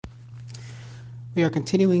We are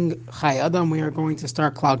continuing Chai Adam. We are going to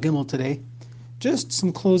start Klal Gimel today. Just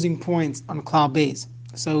some closing points on Klal Beis.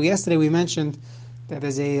 So yesterday we mentioned that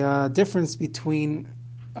there's a difference between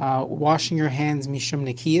washing your hands mishum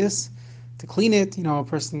nekiyas to clean it. A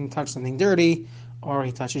person touched something dirty, or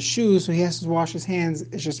he touches shoes, so he has to wash his hands.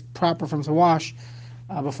 It's just proper for him to wash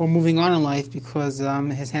before moving on in life because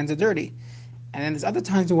his hands are dirty. And then there's other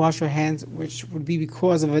times to wash your hands, which would be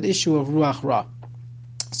because of an issue of ruach ra.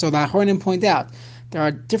 So the Achronim point out there are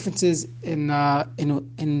differences in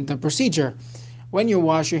the procedure. When you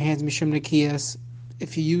wash your hands mishum nekiyas,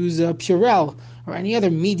 if you use a Purell or any other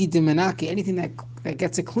midi dimenaki, anything that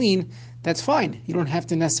gets it clean, that's fine. You don't have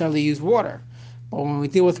to necessarily use water. But when we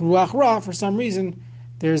deal with ruach ra, for some reason,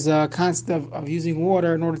 there's a concept of using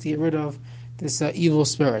water in order to get rid of this evil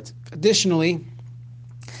spirit. Additionally,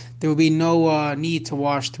 there will be no need to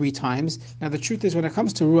wash 3 times. Now, the truth is, when it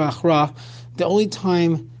comes to ruach ra, the only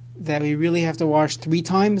time that we really have to wash 3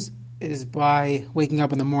 times is by waking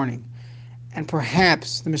up in the morning. And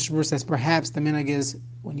perhaps, the Mishnah says, perhaps the minhag is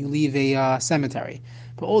when you leave a cemetery.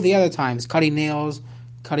 But all the other times, cutting nails,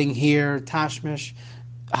 cutting hair, tashmish,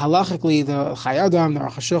 halachically, the Chai Adam, the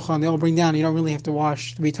Aruch HaShulchan, they all bring down, you don't really have to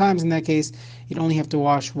wash 3 times in that case. You'd only have to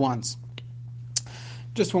wash once.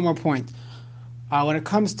 Just one more point. When it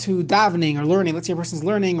comes to davening or learning, let's say a person's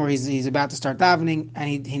learning or he's about to start davening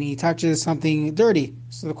and he touches something dirty.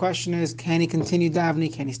 So the question is, can he continue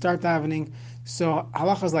davening? Can he start davening? So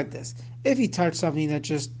halacha is like this. If he touched something that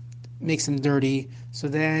just makes him dirty, so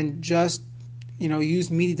then just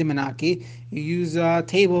use midi dimenaki. You use a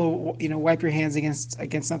table, wipe your hands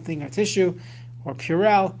against something, a tissue or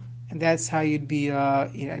Purell, and that's how you'd be,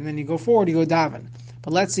 and then you go forward, you go daven.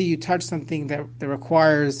 But let's say you touch something that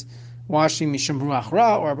requires washing mishum ruach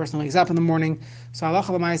ra, or a person wakes up in the morning. So halacha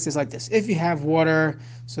l'maisa is like this: if you have water,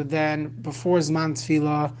 so then before zman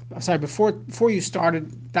tefillah, before you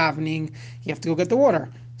started davening, you have to go get the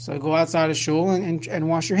water. So go outside of shul and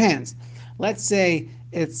wash your hands. Let's say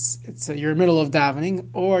it's you're in the middle of davening,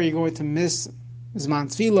 or you're going to miss zman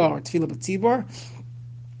tefillah or tefillah b'tzibor.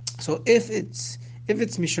 So if it's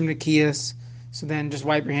mishum nekiyas, so then just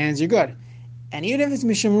wipe your hands. You're good. And even if it's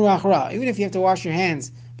mishum ruach ra, even if you have to wash your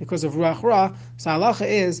hands because of ruach ra, so halacha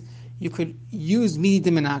is you could use midi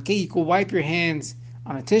dimenaki. You could wipe your hands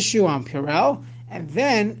on a tissue, on Purell, and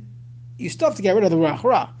then you still have to get rid of the ruach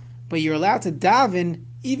ra. But you're allowed to daven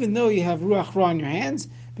even though you have ruach ra on your hands,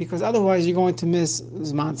 because otherwise you're going to miss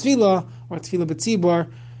zman tefillah or tefillah b'tzibor.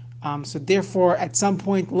 So therefore, at some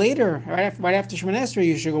point later, right after Shemoneh Esrei,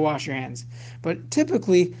 you should go wash your hands. But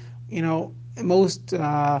typically, most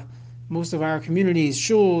of our communities,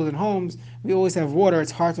 shuls and homes, we always have water.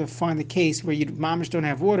 It's hard to find the case where you mamish don't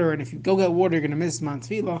have water, and if you go get water, you're going to miss zman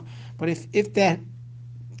tefillah. But if that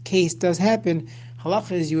case does happen,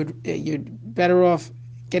 halacha is you're better off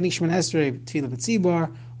getting Shemoneh Esrei, tefillah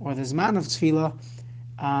b'tzibor, or the zman of tefillah,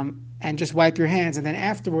 and just wipe your hands, and then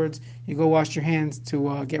afterwards you go wash your hands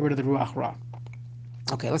to get rid of the ruach ra.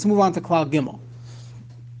 Okay, let's move on to Klal Gimel.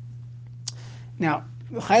 Now,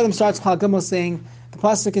 Chaylim starts Klal Gimel saying, the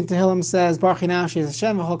pasuk in Tehillim says, Baruch Hinashi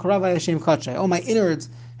Hashem v'chol karavai Hashem kachai. All my innards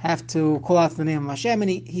have to call out the name of Hashem, and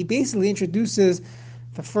he basically introduces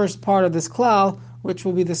the first part of this klal, which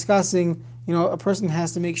we'll be discussing. A person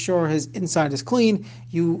has to make sure his inside is clean.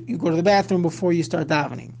 You go to the bathroom before you start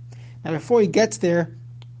davening. Now, before he gets there,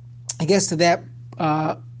 he gets to that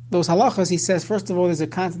those halachas. He says, first of all, there's a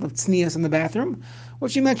concept of tznius in the bathroom,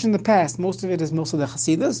 which you mentioned in the past. Most of it is mostly the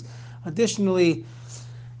Hasidus. Additionally,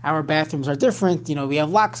 our bathrooms are different. We have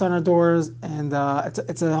locks on our doors, and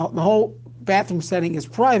the whole bathroom setting is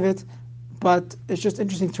private. But it's just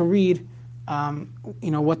interesting to read,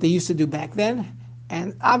 what they used to do back then.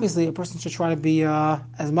 And obviously, a person should try to be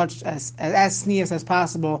as much as tznius as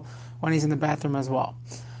possible when he's in the bathroom as well.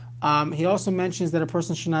 He also mentions that a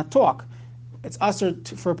person should not talk. It's usher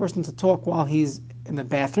for a person to talk while he's in the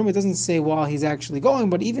bathroom. It doesn't say while he's actually going,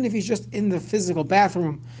 but even if he's just in the physical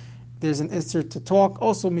bathroom, there's an isser to talk,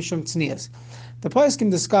 also mishum tznius. The Poskim can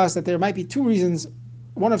discuss that there might be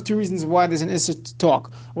one of two reasons why there's an isser to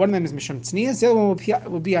talk. One of them is mishum tznius, the other one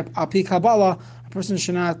would be al pi Kabbalah, a person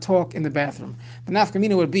should not talk in the bathroom. The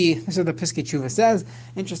nafkamina would be, this is what the Piskei Tshuva says,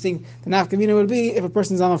 interesting, the nafkamina would be if a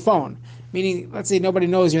person's on the phone, meaning, let's say nobody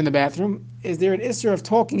knows you're in the bathroom, is there an isser of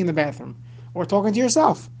talking in the bathroom? Or talking to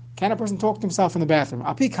yourself? Can a person talk to himself in the bathroom?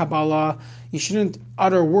 Al pi Kabbalah, you shouldn't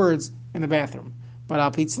utter words in the bathroom. But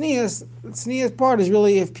al pi tznius, the tznius part is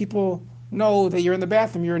really if people know that you're in the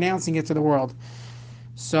bathroom, you're announcing it to the world.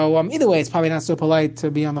 So either way, it's probably not so polite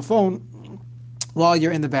to be on the phone while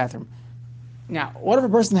you're in the bathroom. Now, what if a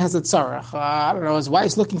person has a tzarech? I don't know, his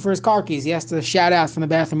wife's looking for his car keys. He has to shout out from the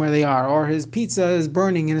bathroom where they are, or his pizza is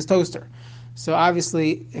burning in his toaster. So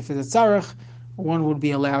obviously, if it's a tzarech, one would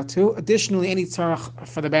be allowed to. Additionally, any tzarech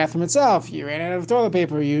for the bathroom itself, you ran out of toilet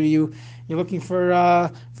paper, you're looking for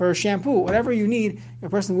shampoo, whatever you need, a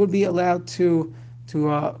person would be allowed to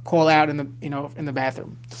call out in the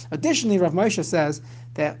bathroom. Additionally, Rav Moshe says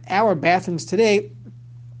that our bathrooms today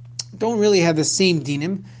don't really have the same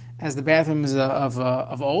dinim as the bathrooms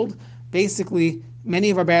of old. Basically, many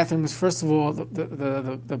of our bathrooms, first of all,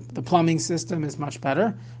 the plumbing system is much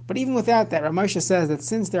better. But even without that, Rav Moshe says that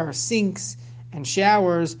since there are sinks and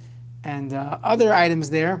showers and other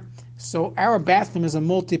items there, so our bathroom is a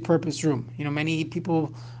multi-purpose room. Many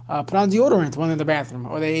people put on deodorant when they're in the bathroom,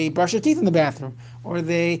 or they brush their teeth in the bathroom,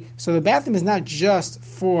 so the bathroom is not just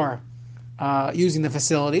for using the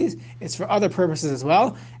facilities; it's for other purposes as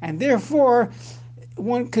well, and therefore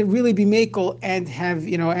one could really be makel and have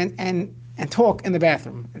and talk in the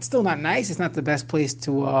bathroom. It's still not nice; it's not the best place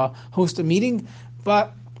to host a meeting,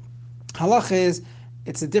 but halacha is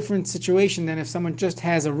it's a different situation than if someone just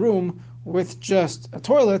has a room with just a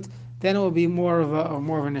toilet. Then it will be more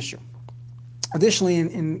of an issue. Additionally,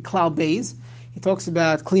 in Klal Beis, he talks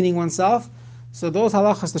about cleaning oneself. So those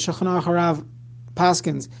halachas, the Shulchan Aruch Harav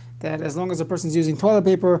paskins, that as long as a person is using toilet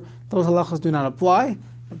paper, those halachas do not apply.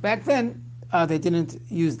 But back then, they didn't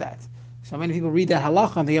use that. So many people read that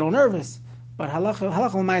halacha and they get all nervous. But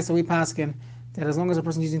halacha l'maisa, we paskin that as long as a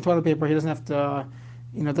person is using toilet paper, he doesn't have to,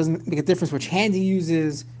 doesn't make a difference which hand he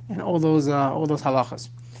uses and all those halachas.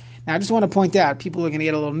 Now, I just want to point out, people are going to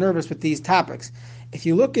get a little nervous with these topics. If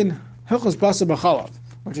you look in Hilchos Basar B'Chalav,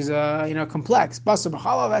 which is complex, Basar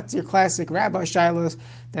B'Chalav, that's your classic rabbi shilas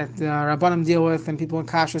that Rabbanim deal with and people in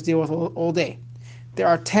Kashrus deal with all day. There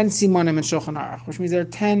are 10 simanim in Shulchan Aruch, which means there are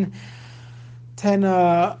 10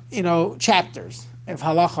 chapters of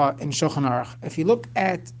halacha in Shulchan Aruch. If you look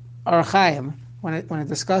at Orach Chaim, when it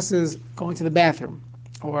discusses going to the bathroom,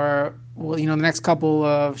 or the next couple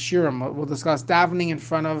of shirim, we'll discuss davening in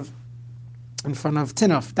front of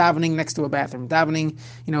tinuf, davening next to a bathroom, davening,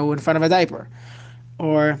 in front of a diaper,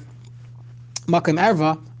 or makam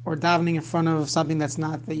erva, or davening in front of something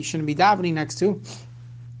that you shouldn't be davening next to,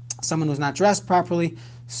 someone who's not dressed properly.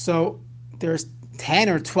 So there's 10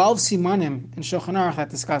 or 12 simanim in Shulchan Aruch that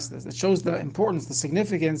discuss this. It shows the importance, the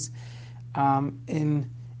significance in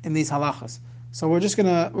these halachas. So we're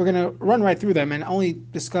gonna run right through them and only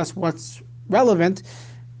discuss what's relevant.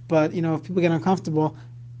 But if people get uncomfortable,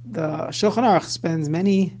 the Shulchan Aruch spends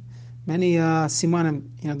many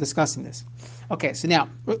simanim discussing this. Okay, so now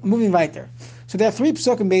moving right there. So there are 3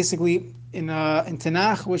 psukim basically in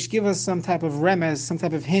Tanakh which give us some type of remez, some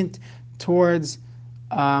type of hint towards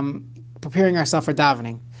preparing ourselves for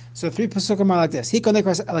davening. So 3 pasukim are like this: Hiko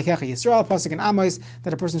nekras elakecha Yisrael, pasuk in Amos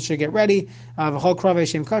that a person should get ready. V'chol kravei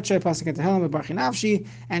shem kachay, pasuk in Tehillim v'barchi nafshi,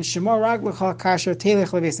 and shemor raglecha kasher telech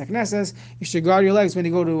leveis hakneses. You should guard your legs when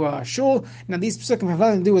you go to shul. Now these pasukim have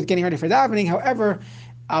nothing to do with getting ready for davening. However,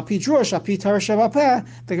 al pi drush, al pi tarashav apeh,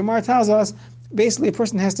 the Gemara tells us basically a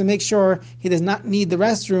person has to make sure he does not need the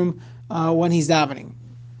restroom when he's davening.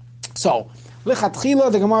 So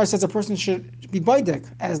lichatchila, the Gemara says a person should be baidek,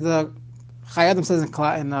 as the Chayei Adam says in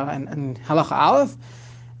Halacha Aleph.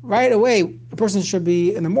 Right away, a person should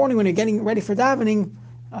be, in the morning when you're getting ready for davening,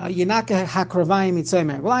 Yinaka hakravayim mitzay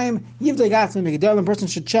meraglayim, yivdei gatzim megidolim. A person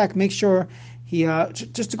should check, make sure he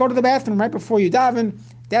just to go to the bathroom right before you daven.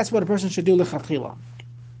 That's what a person should do lechatchila.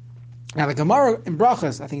 Now the Gemara in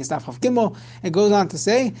Brachas, I think it's Daf Chav Gimel, it goes on to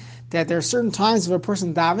say that there are certain times if a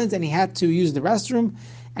person davens and he had to use the restroom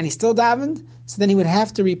and he still davened, so then he would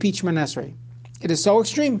have to repeat Shema Esrei. It is so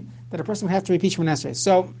extreme that a person would have to repeat Shema Esrei.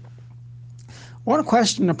 So, one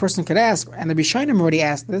question a person could ask, and the Rishonim already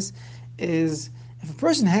asked this, is if a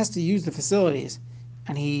person has to use the facilities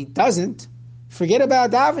and he doesn't, forget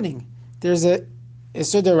about davening. There's a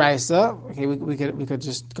Isser D'Oraisa. Okay, we could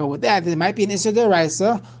just go with that. There might be an Isser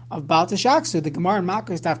D'Oraisa of Baal Teshaksu. The Gemara in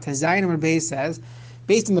Makos Daf Tezayin Amud Beis says,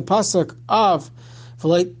 based on the pasuk of a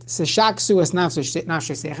person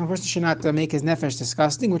should not make his nefesh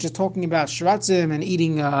disgusting, which is talking about shratzim and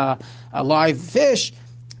eating a live fish.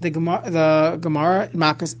 The Gemara in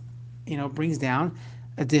Makos, brings down.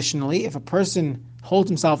 Additionally, if a person holds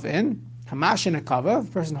himself in hamash in a kava, if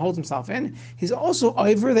a person holds himself in, he's also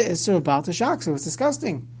over the isser of Baal Teshaksu. It's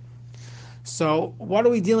disgusting. So, what are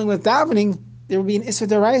we dealing with davening? There will be an isser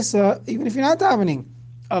deraisa even if you're not davening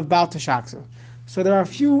of Baal Teshaksu. So there are a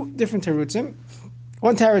few different terutzim.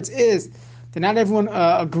 One teretz is that not everyone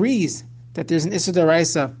agrees that there's an Isser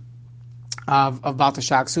D'Oraisa of Baal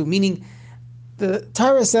Teshaksu, meaning the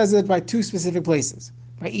Torah says it by 2 specific places.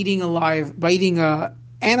 by eating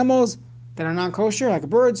animals that are non-kosher, like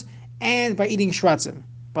birds, and by eating shratzim.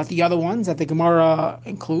 But the other ones that the Gemara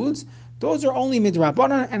includes, those are only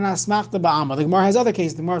midrabanan and asmachta ba'ama. The Gemara has other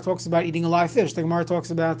cases. The Gemara talks about eating a live fish. The Gemara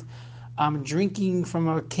talks about drinking from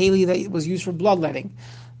a keli that was used for bloodletting.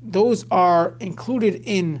 Those are included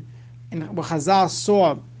in what Chazal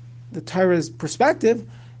saw the Torah's perspective,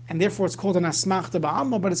 and therefore it's called an asmachta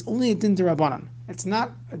ba'alma, but it's only a din derabanan. It's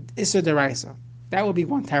not issa deraisa. That would be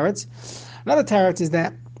one teretz. Another teretz is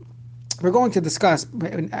that we're going to discuss,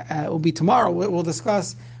 it will be tomorrow, we'll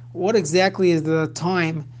discuss what exactly is the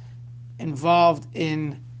time involved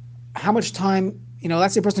in how much time,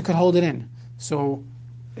 let's say a person could hold it in. So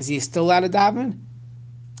is he still allowed to daven?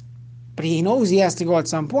 But he knows he has to go at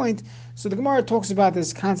some point. So the Gemara talks about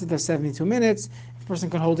this concept of 72 minutes. If a person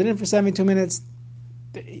can hold it in for 72 minutes,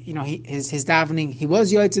 his davening, he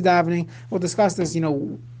was yaitze davening. We'll discuss this,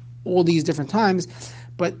 all these different times,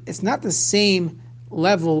 but it's not the same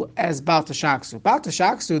level as Baal Tashaksu. Baal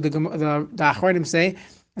Tashaksu, the Achronim say,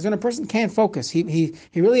 is when a person can't focus. He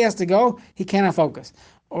really has to go, he cannot focus.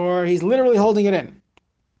 Or he's literally holding it in.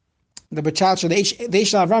 The Bachalcha, the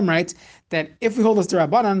Eish Avram writes that if we hold this to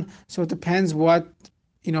Rabbanan, so it depends what,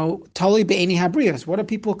 Tali Be'eni Habrias, what do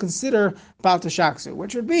people consider Baal Tashaksu?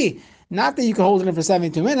 Which would be, not that you can hold it in for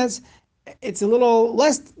 72 minutes, it's a little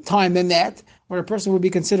less time than that, where a person would be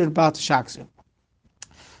considered Baal Tashaksu.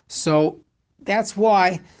 So that's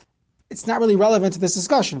why it's not really relevant to this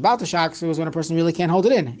discussion. Baal Tashaksu is when a person really can't hold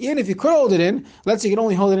it in. Even if you could hold it in, let's say you can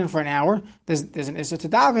only hold it in for an hour, there's an Issa to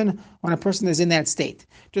daven when a person is in that state.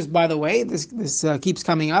 Just by the way, this keeps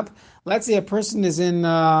coming up. Let's say a person is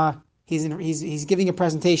he's giving a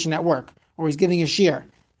presentation at work, or he's giving a shiur,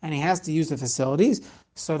 and he has to use the facilities.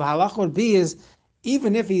 So the halach would be is,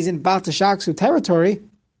 even if he's in Baal Tashaksu territory,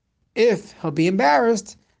 if he'll be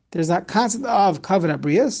embarrassed, there's that concept of kavod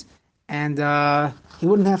habrias, and he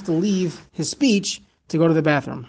wouldn't have to leave his speech to go to the bathroom.